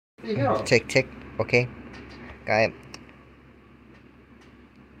already here. Check. Okay. Got it.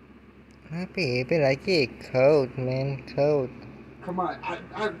 Happy, be like it. Cold, man. Cold. Come on, I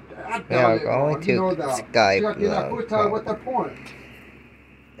We are doubt it, going Lord. You to know that. Skype You're that love. first time, what's the point?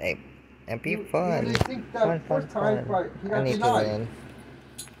 Hey, and be You fun. really think that first time, but he I got need to denied. win.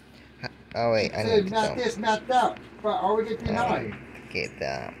 Oh wait, Keep I need saying to Matt this, Matt that, but always get denied. get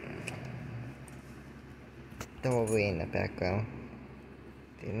that. Don't worry in the background.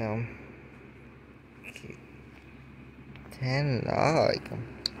 You know. 10 like.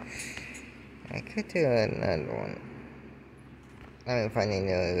 I could do another one. I'm finding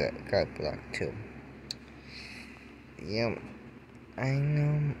another card block too. Yep. I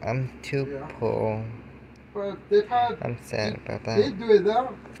know I'm too poor. But they've had. I'm sad about that. They do it there,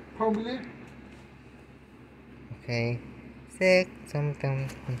 probably. Okay. Sick something.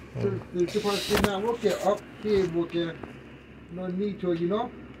 The person did not work it up here, working. No need to, you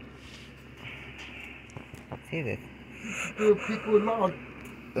know. See this? The people love.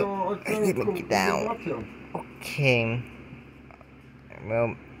 So I Look it down. Okay.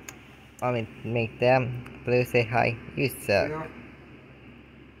 Well, I mean, make them blue say hi. You suck. Yeah.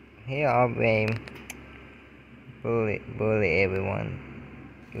 Here are bully everyone.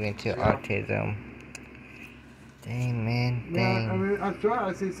 You into autism. Dang man, dang. Yeah, I mean, I'm sure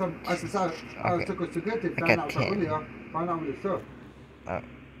I see some. I took a security find out earlier. Find out with the stuff.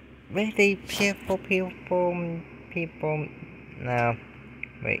 Really people. No,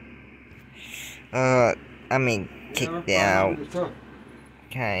 wait. I mean, kicked out.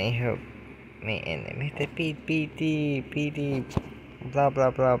 Can you help me in it? Mr. PD, blah blah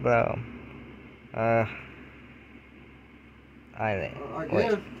blah blah. Island. I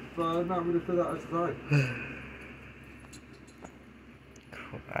guess, but I'm not really sure that outside.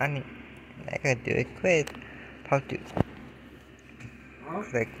 Cool. I gotta do it quick. How to?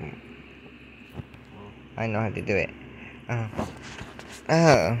 Click. I know how to do it.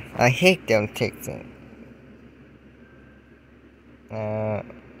 I hate them texting. They're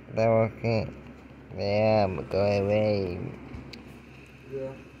working. Yeah, go away.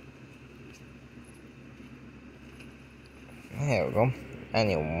 Yeah. There we go. I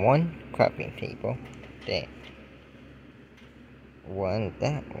need one crafting table. There. One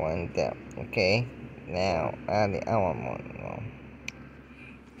that. Okay. Now, I want more.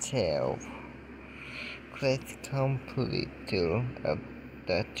 12. Quest complete of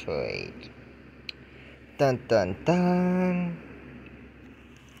the trade. Dun dun dun.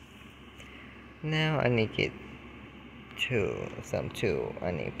 Now I need to get some two.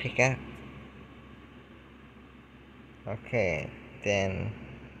 I need pickaxe. Okay, then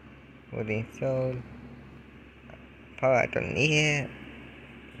wooden sword. Power I don't need it.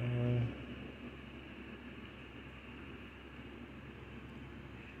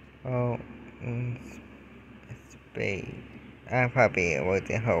 Spade. I probably was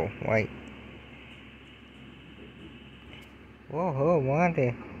the whole right. Whoa, what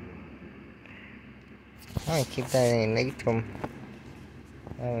the? I keep that in later.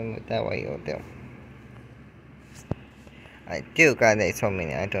 That way you'll do. I do got it so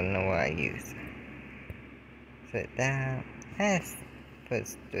many, I don't know what I use. So that's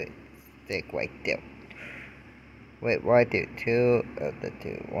first stick right there. Wait, why do two of the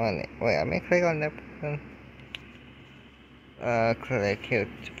two? One. Wait, I may click on that button. Click here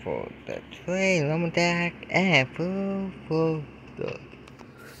for the trade, lumberjack, and full the.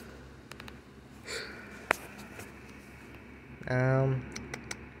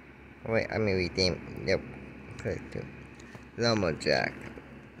 Wait, I may redeem. Yep, click to lumberjack.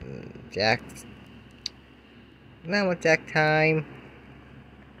 Lumberjack time.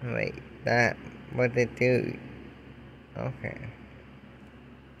 Wait, what they do? Okay.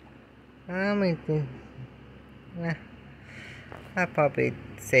 I'll probably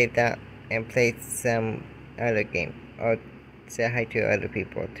save that and play some other game or say hi to other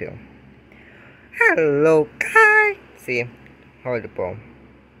people too. Hello, guys. See, horrible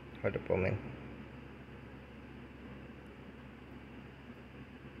man.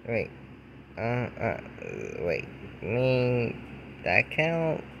 Wait, wait. That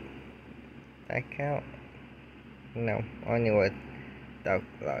count? No, only with dog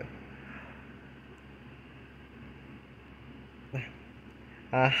blood.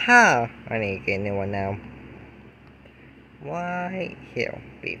 Aha! I need to get a new one now. Why? Here,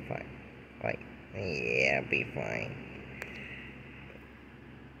 be fine. Right. Yeah, be fine.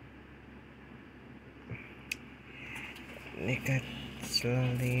 Lick it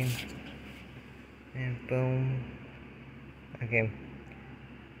slowly. And boom. Okay.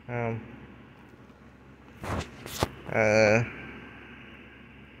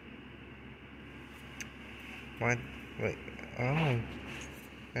 What? Wait. Oh.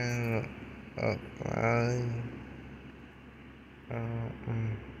 Uh. Oh.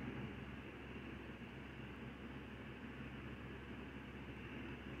 Mm.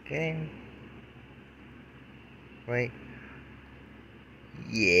 Okay. Wait.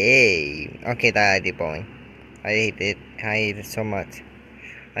 Yay. Okay, that I did boring. I hate it. I hate it so much.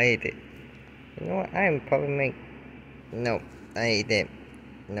 I hate it. You know what? I'm probably make. No. I hate it.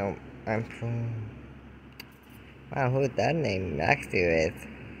 No. I'm from. Wow, who that name actually is?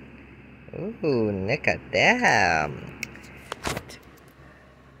 Ooh, look at that.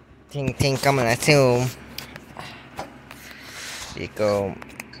 Ting ting coming at you. You go.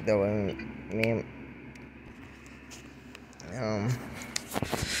 The one. Me.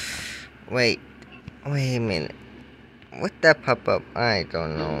 Wait. Wait a minute. What that pop up? I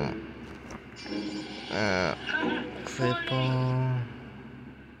don't know. Cripple.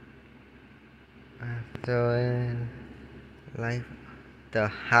 After life. The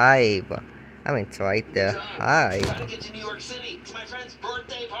hive. I mean, try the hive. Trying to get to New York City. It's my friend's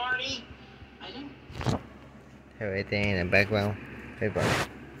birthday party. I know. Everything in the background. People.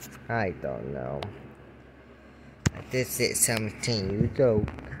 I don't know. This is something you do.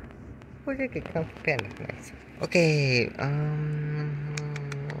 Where did it come from? Nice. Okay.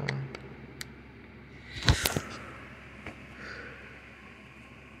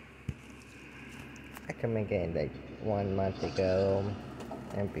 I can make it like 1 month ago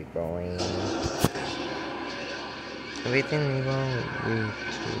and be going. Everything wrong with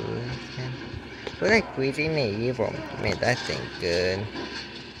you. But like reading the evil. Man, that thing good.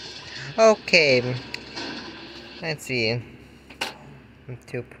 Okay. Let's see. I'm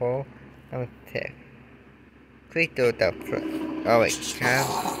too poor. I'm tech. Click to the front. Oh wait,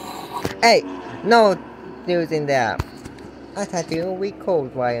 hey! No using that. I thought you we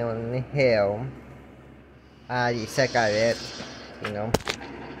cold while on the hill. You suck at it, you know.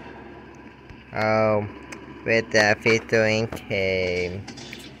 Oh, with the filtering came.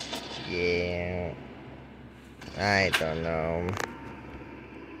 Yeah. I don't know.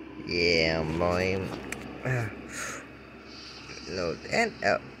 Yeah, boy. Load and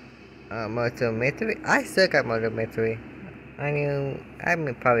motometry. I suck at motometry. I knew I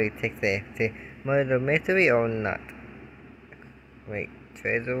may probably take the motometry or not. Wait,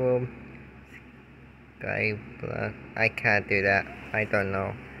 treasure room. Sky block. I can't do that. I don't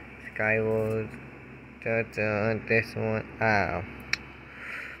know. Skyward. This one. Ah.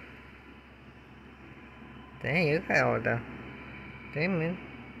 Dang, you got all the. Damn it.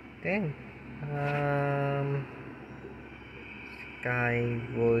 Dang.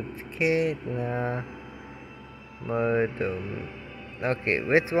 Skyward kid. Nah. Murder. Okay,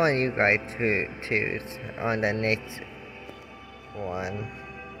 which one you guys choose on the next one?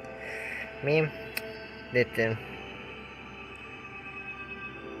 Me. Listen.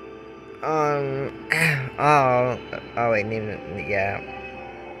 Oh wait, yeah.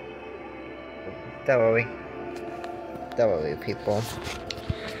 Don't worry. Don't worry, people.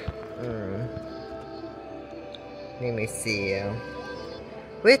 Let me see.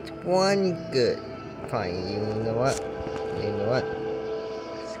 Which one good? Fine, you know what? You know what?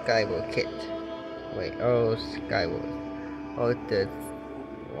 Skyward kit. Wait, oh, Skyward. Oh, this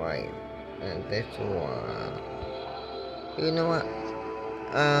one. And this one. You know what?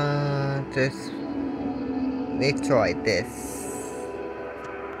 Let's try this.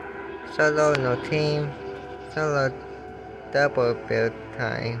 Solo, no team. Solo, double build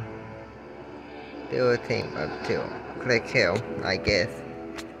time. Dual team up to. Click here, I guess.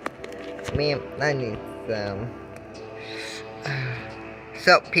 Me, I need some.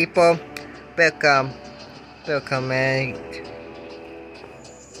 So, people, welcome. Welcome, and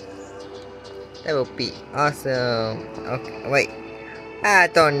that will be awesome. Okay, wait. I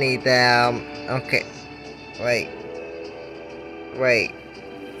don't need them. Okay. Wait.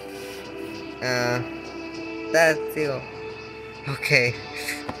 That's zero. Okay.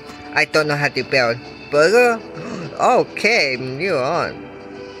 I don't know how to build burger. Okay, you're on.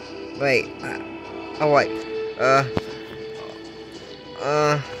 Wait. Oh wait.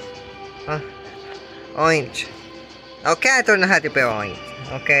 Orange. Okay, I don't know how to build orange.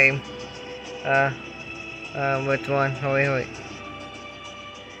 Okay. Which one? Oh, wait.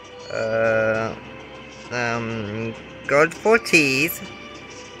 Gold for cheese.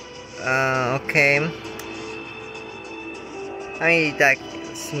 Okay. I need that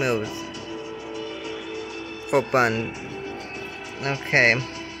smooth for bun. Okay.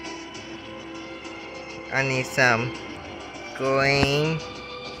 I need some green.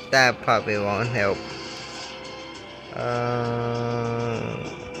 That probably won't help.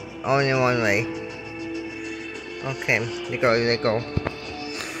 Only one way. Okay, let go.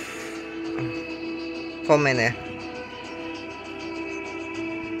 4 minutes.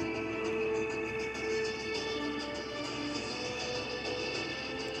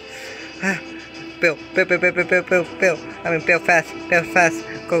 Build. I mean, build fast.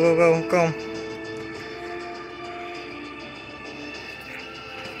 Go.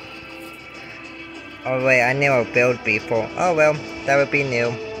 Oh wait, I never built before. Oh well, that would be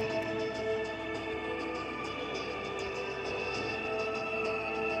new.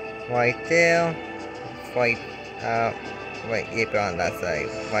 Right there. Right, wait, keep on that side.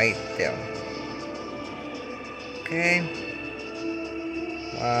 Right there. Okay.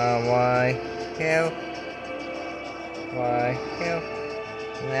 Right here. Right here.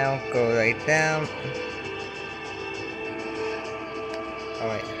 Now go right down.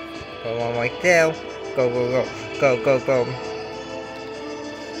 Alright. Go one right there. Go.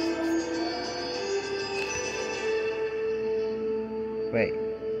 Wait.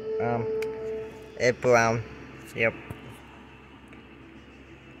 It's brown. Yep.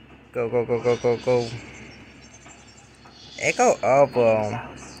 Go. It go over.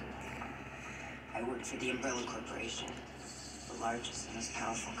 I work for the Umbrella Corporation, the largest and most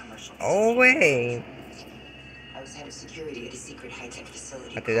powerful commercial. Oh wait. I was head of security at a secret high-tech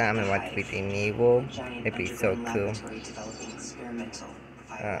facility. After that, I'm gonna watch Resident Evil. It'd be so cool. Developing experimental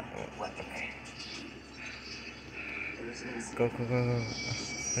weaponry. Go.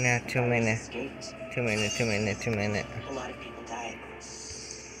 Now 2 minutes. 2 minutes. A lot of people died.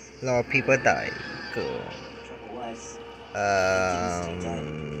 A lot of people died. Cool. Trouble was,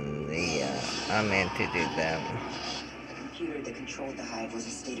 Yeah, I meant to do that. the computer that controlled the hive was a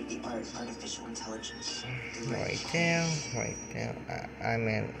state-of-the-art artificial intelligence. Right down. I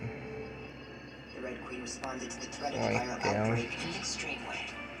meant. The Red Queen responded to the threat of the Right viral down. outbreak in an extreme way.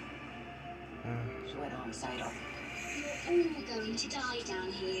 She went homicidal. You're all going to die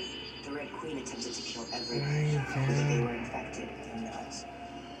down here. The Red Queen attempted to kill everyone, whether they were infected or not.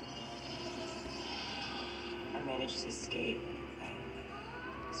 I managed to escape.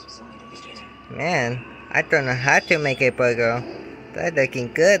 This was only the beginning. Man, I don't know how to make a burger. That's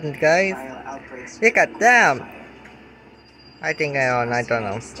looking good, guys. Viral outbreaks Look at were them. fire. I think I don't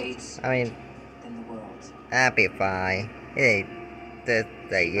know. States, I mean, then the world. I'll be fine. It just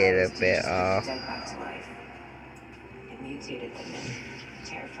a little bit off. Dead back to life. It mutated them in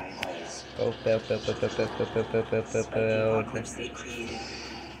terrifying ways. Go build. Despite the apocalypse they created,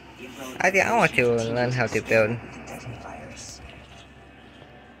 the Umbrella I think I want to learn how to build. Corporation with the deadly virus.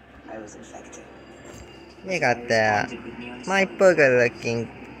 I was infected. Look at that. Bonded with me on My cellular burger looking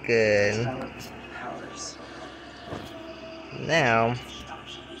good. developed powers. Now,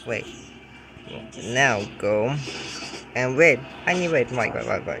 wait. Now go. And wait. I need wait.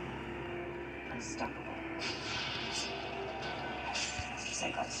 Right. Unstoppable. As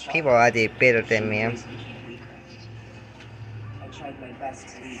I got stronger, People are the better than me. the became weaker. I tried my best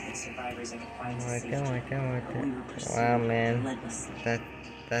to lead the survivors I could find to safety, but we were pursued Wow, man. relentlessly.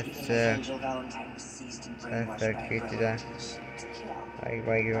 That's Even as Angel Valentine was seized and brainwashed by cute Umbrella. that. To kill. Right. I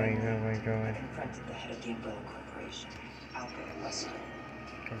confronted the head of the Umbrella Corporation, Albert Wesker. He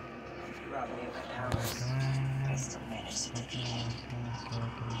robbed me of my powers. I still managed to defeat him.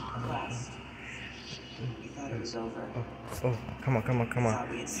 At last, we thought it was over. Oh, come on. Thought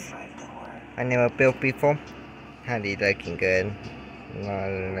we had survived the horror. I never built before. Handy looking good. Not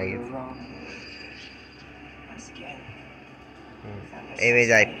We like were wrong. Once again. we found it was ourselves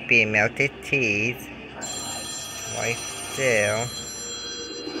like fighting being melted cheese for our lives. right there.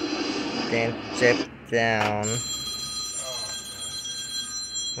 Then drip down.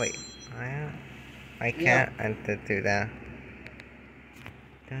 Wait, I can't enter to that.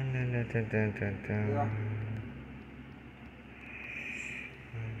 Dun.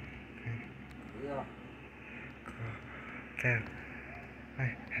 Yeah. Go.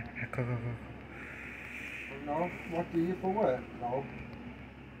 Go. No. What do you for what? No.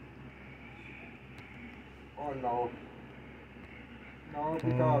 Oh no.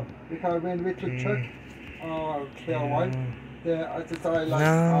 No, because when we took check, clear white, I decided like,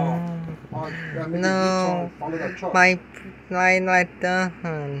 No. follow that truck. My line like that.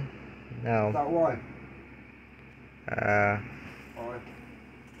 Is No. that why? Alright.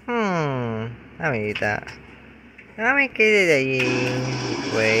 Let me do that. Let me get it a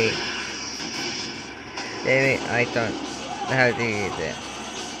wait. Maybe I don't know how to use it.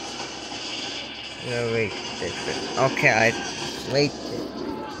 No, wait. Okay, I wait.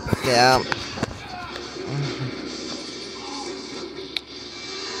 Yeah.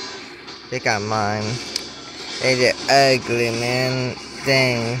 They got mine. It's an ugly man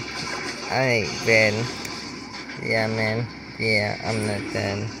thing. I ain't been. Yeah, man. Yeah, I'm not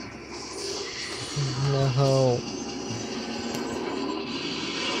done. No.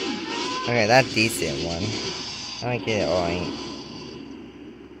 Okay, that's decent one. I get it all.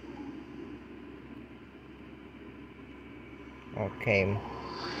 Okay.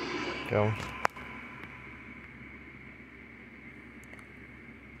 Go.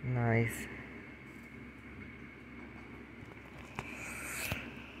 Nice.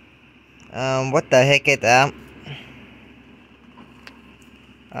 What the heck is that?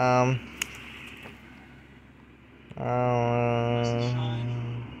 Um,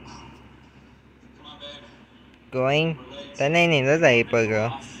 going? Cái này nhìn rất là burger.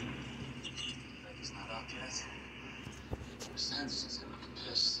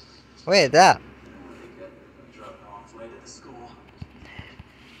 What is that?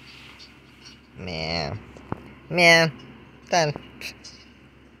 Man, done.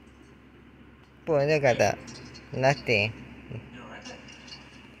 Boy, look at that. Nothing.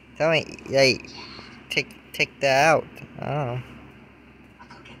 Somebody, like, take that out. Oh.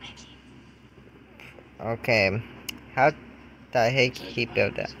 Okay. How the heck he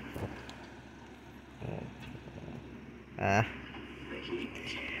built that?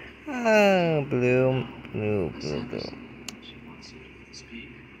 Oh, blue. Blue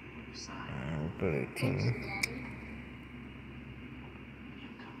team.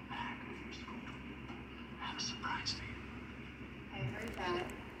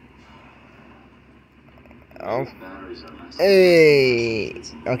 Oh. Hey.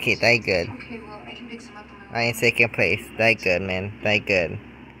 Okay, that good. I in second place. That good, man. That good.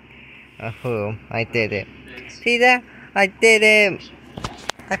 Oh, I did it. See that? I did it.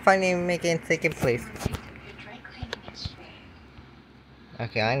 I finally make it in second place.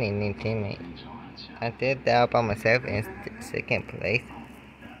 Okay, I need a new teammate. I did that by myself in second place.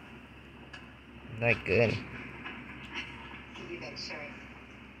 That good.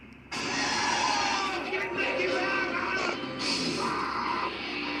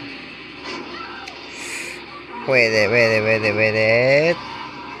 Wait it.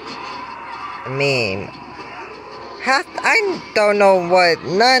 Meme. I don't know what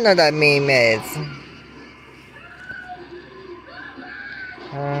none of that meme is.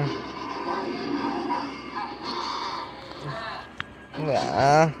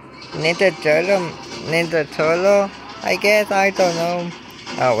 Ninja Turtle, I guess, I don't know.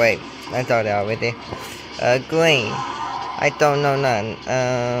 Oh wait, I thought it already. Green, I don't know none.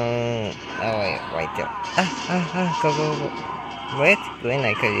 Oh wait, right there. Go. Wait, green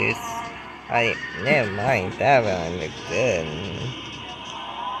I could use. Never mind, that one looks good.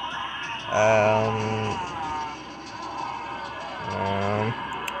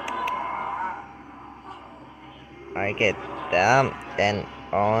 I get that, then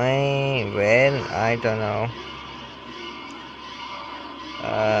I win, I don't know.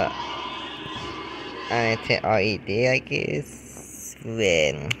 I think RED, I guess.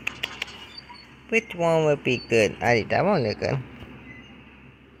 Win. Which one would be good? I did that one look good.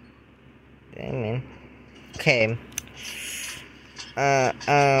 Damn man. Okay.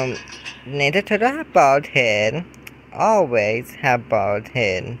 Neither to have bald head. Always have bald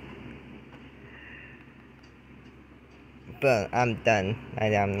head. But I'm done. I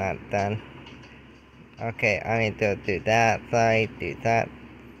am not done. Okay, I need to do that side, do that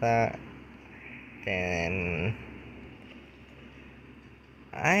side. Then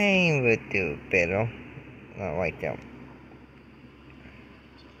I would do better. Oh, right there.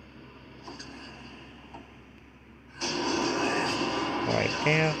 Right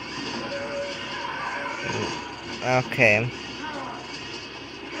there. Okay.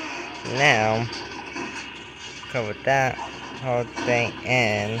 Now cover that whole thing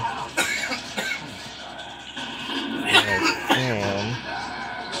and assume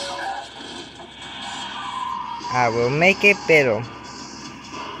I will make it better.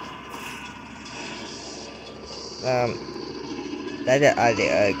 That is really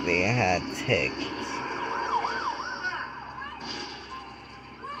ugly and had tick.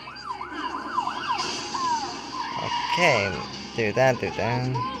 Okay, do that.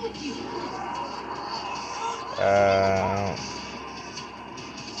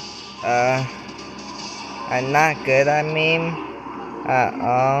 I'm not good at meme at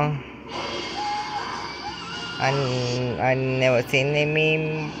all. I never seen a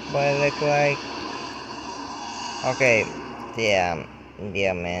meme what it look like. Okay, yeah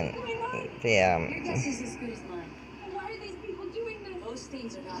man. Yeah. Your guess is as good as mine. Why are these people doing this? Those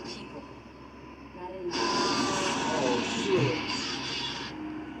things are not people. Not anymore. Oh shit.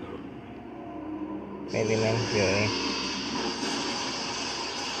 Maybe man, really.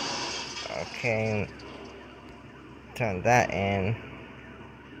 Okay. turn that in.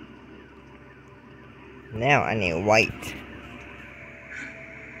 Now I need white.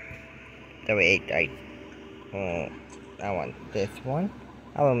 So I want this one.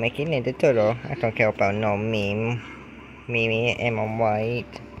 I will make it into turtle. I don't care about no meme. Mimi and my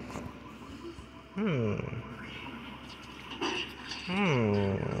white. And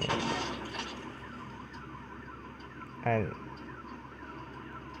I'm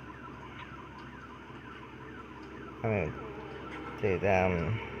gonna do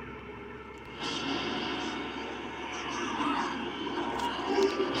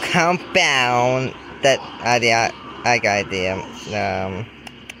compound. That idea, I got idea.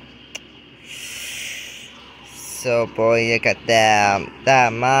 So boy, you got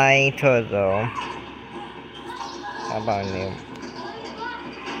that my turtle. How about you?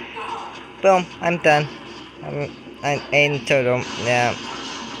 Boom, I'm done. I'm in turtle. Yeah.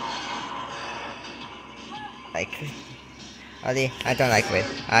 Like, I don't like it.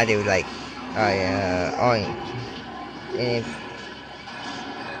 I do like, orange. And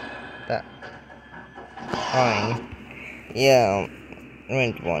that orange. Yeah,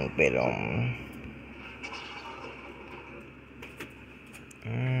 orange one bit oh.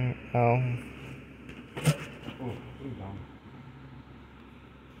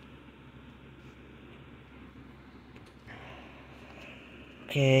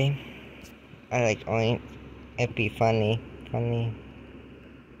 Okay. I like orange. It'd be funny. I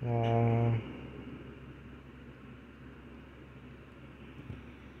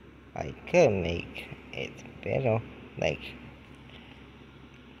could make it better, like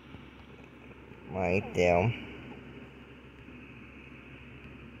right there.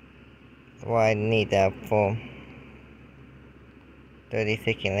 So I need that for 30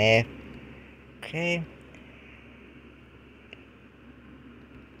 seconds left. Okay.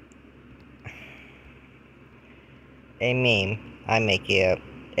 I mean, I make it up.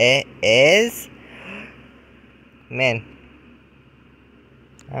 It is, man.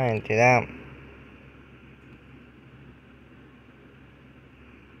 I didn't do that.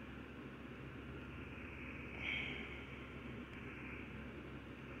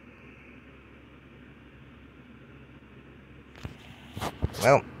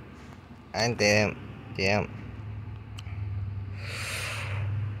 Well, I didn't. Yeah.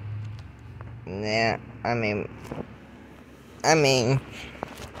 Yeah. I mean,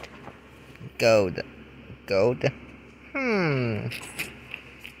 gold.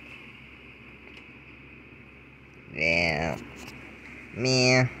 Yeah.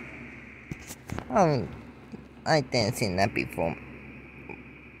 Man. I didn't see that before.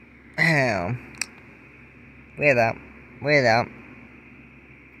 Wait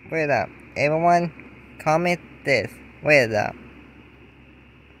up. Everyone, comment this. Wait up.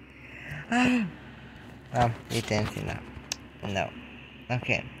 Oh, you didn't see that. No.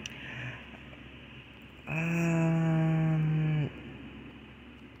 Okay.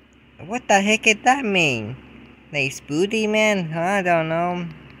 What the heck did that mean? Like spooty man? I don't know.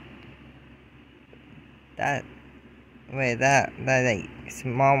 That like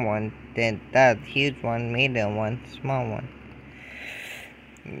small one, then that huge one, medium one, small one.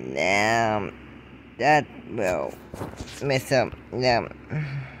 Now that will mess up. Yeah.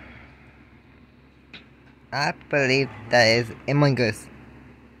 I believe that is Among Us.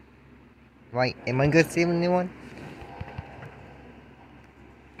 Right, Among Us anyone?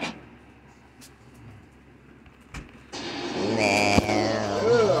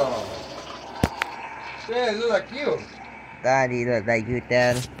 Yeah, look like you. Daddy look like you,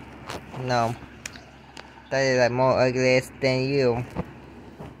 Dad. No. That is like more ugly than you.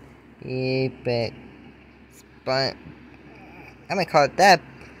 Yeah, but I'm gonna call that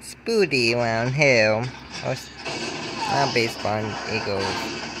Spooty around here. Or not baseball eagles.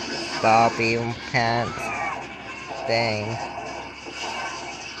 Bobby pants. Dang.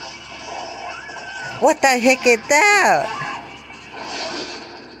 What the heck is that?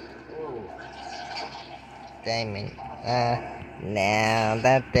 Dang man. Now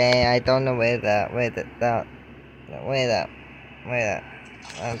that day I don't know where that. I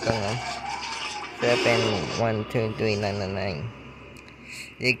don't know. 7 1 2 3 9 9 9.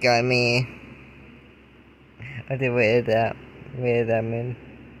 You got me. I did where that man.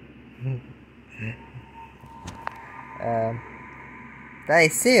 That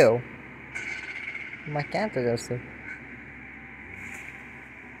is seal. My cat is also.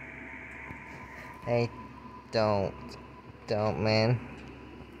 Hey, don't man.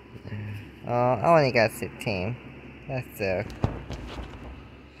 I only got 16. That's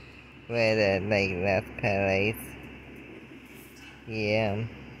where the like last place. Yeah.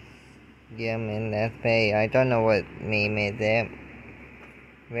 Yeah, man, that's bad. I don't know what meme is that.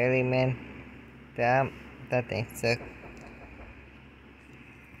 Really, man? That thing sucks.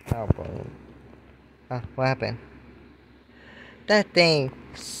 Oh, boy. Oh, what happened? That thing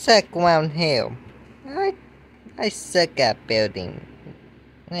suck around here. I suck at building.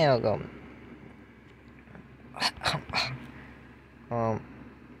 There we go. Um,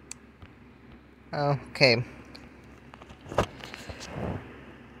 okay.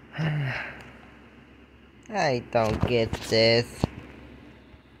 I don't get this.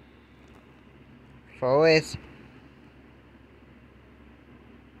 Forest.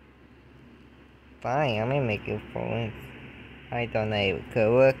 Fine, I'm gonna make it forest. I don't know if it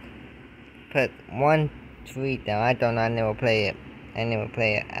could work. Put 1 tree down. I don't know, I never play it. I never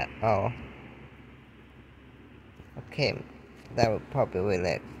play it at all. Okay, that would probably will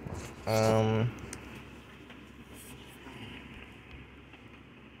it.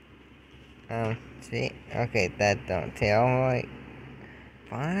 See? Okay, that don't tell right.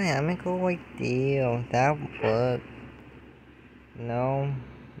 Fine, I'm gonna go right there. That would work. No.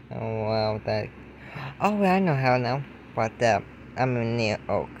 Oh, well, that. Oh, I know how now. But, I'm near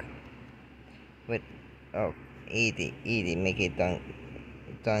oak. With oak. Easy, make it don't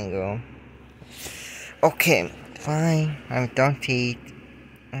go. Okay, fine. I'm done teeth.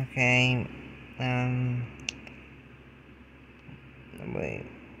 Okay. Wait.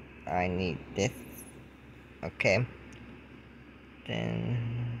 I need this. Okay.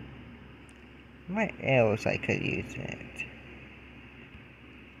 Then what else I could use it?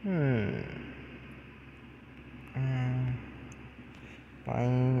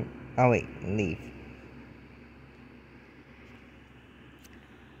 Fine. Oh wait, leaf.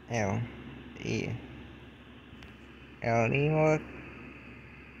 L E L E work.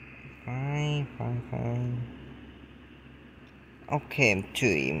 Fine. Okay, I'm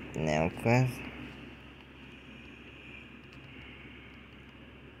tree now, cause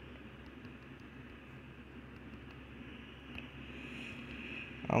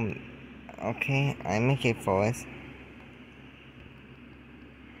okay, I make it forest.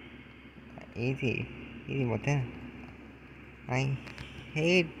 Easy what that? I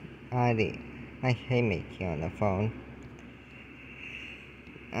hate I hate making on the phone.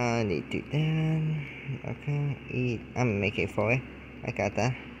 I need to that. Okay, I'm making for it. I got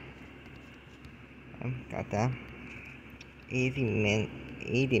that. Got that. Easy man,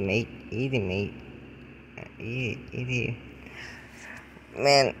 easy mate. Easy.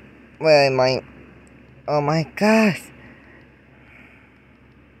 Man, where am I? Oh my gosh!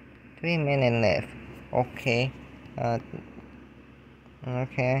 3 minutes left. Okay.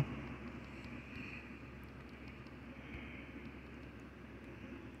 Okay.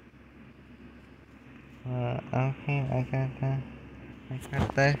 Okay, I got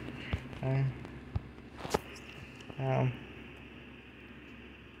that.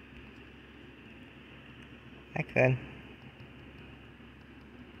 I could.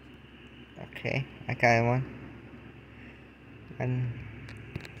 Okay, I got one. And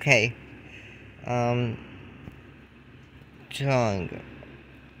okay. Strong.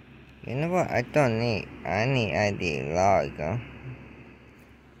 You know what? I don't need. I need ID log.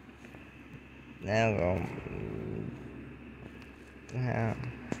 Now go.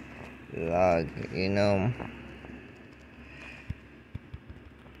 Log. You know.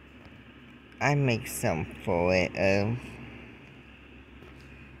 I make some for it.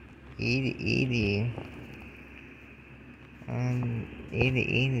 Easy. Easy.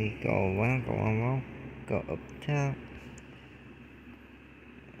 Go around. Go up top.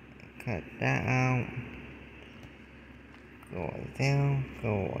 Cut that out. Go right down.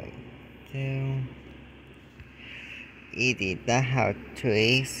 Easy. That how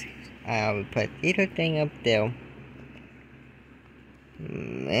trees. I will put little thing up there.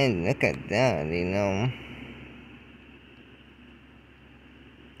 Man, look at that, you know.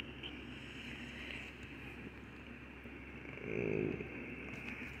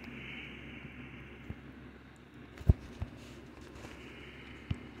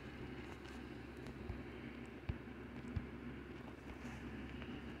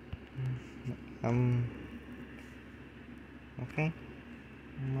 Okay.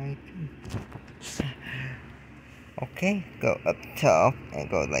 Right. Okay, go up top and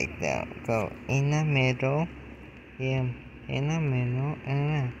go like that. Go in the middle. Yeah, in the middle.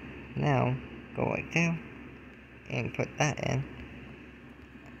 And now go like that and put that in.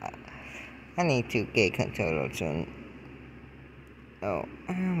 I need to get controller soon. Oh,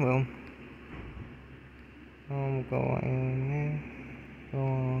 well. Go in there. Go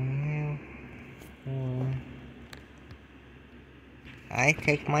in there. I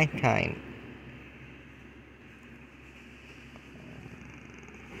take my time.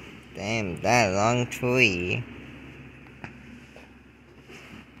 Damn, that long tree.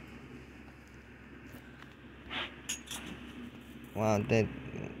 Wow, that.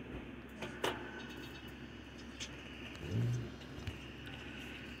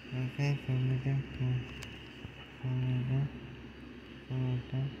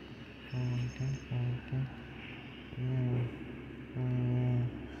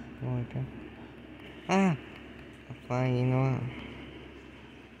 Okay, ah, fine, you know what?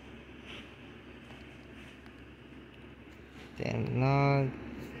 Then log,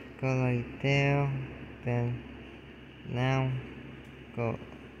 go like there, then now go.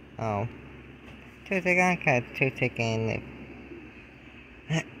 Oh, two second, I got 2 seconds.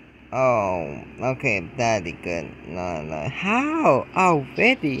 Oh, okay, that'd be good. No, how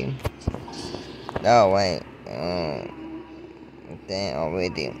already? Oh wait, then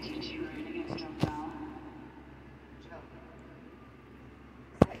already.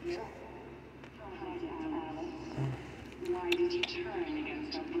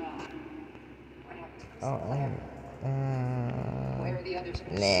 Oh,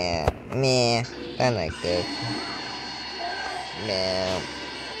 nah, meh, I like this. Nah.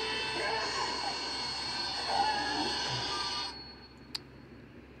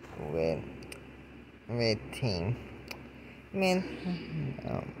 Red team. Man,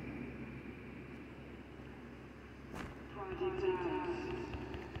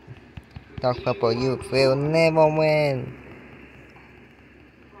 Talk purple, you will never win.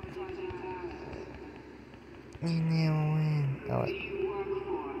 You never win. Oh, wait.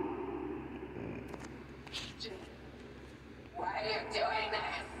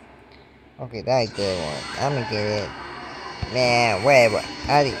 Okay, that's a good one. I'm gonna get it. Man, whatever.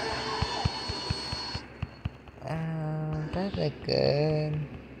 That's a good.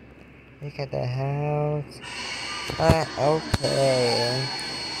 Look at the house. Okay.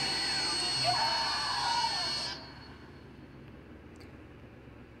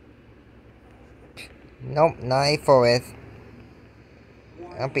 Nope, not a forest.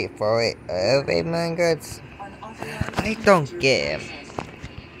 I'll be for it. Okay, man, goods. I don't get it.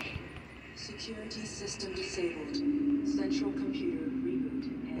 Security system disabled. Central computer reboot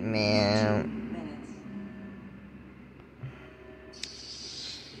in Man. 2 minutes.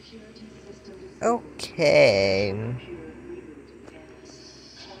 Security system disabled. Okay. Computer reboot in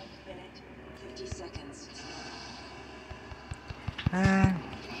 1 minute 50 seconds.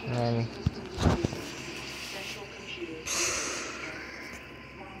 Man. System disabled. Central computer reboot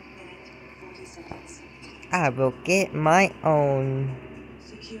in 1 minute 40 seconds. I will get my own.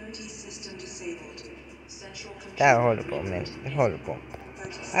 Security system disabled. Central computer That's horrible, man. It's horrible.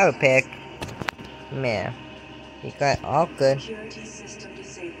 I will pick. Man. You got all good. Security system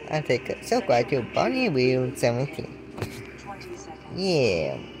disabled. I take it. So glad to Bunny Wheel 17. 20 seconds.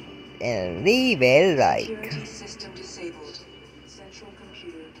 Yeah. And leave it like. Security system disabled. Central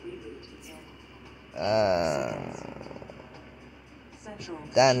computer reboot in Central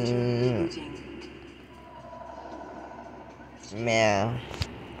done. computer rebooting.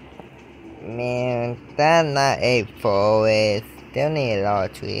 Man, that's not a forest. Still need a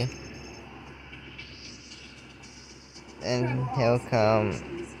lot of trees. And he'll come.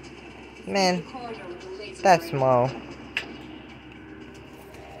 Man, that's small.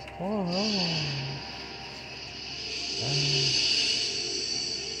 Oh, wait.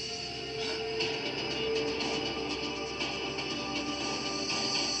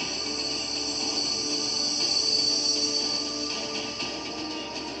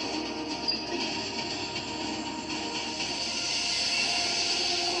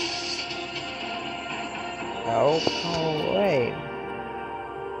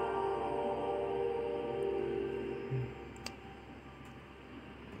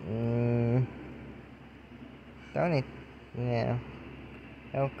 Don't it? Yeah.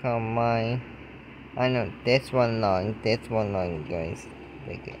 How come mine? I know this one long, guys.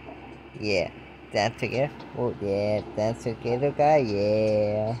 Okay. Yeah. That's together. Oh, yeah. That's together, guys.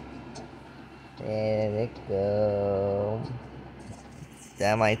 Yeah. There we go.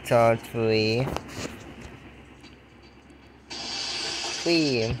 That my top 3.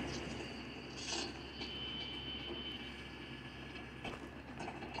 3.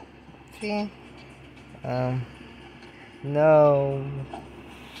 See? No.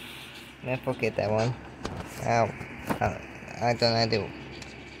 I forget that one. I don't know do.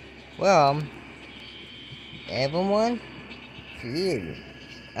 Well, everyone, see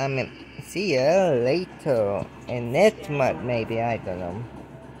you later. And next month, maybe, I don't know.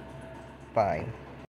 Bye.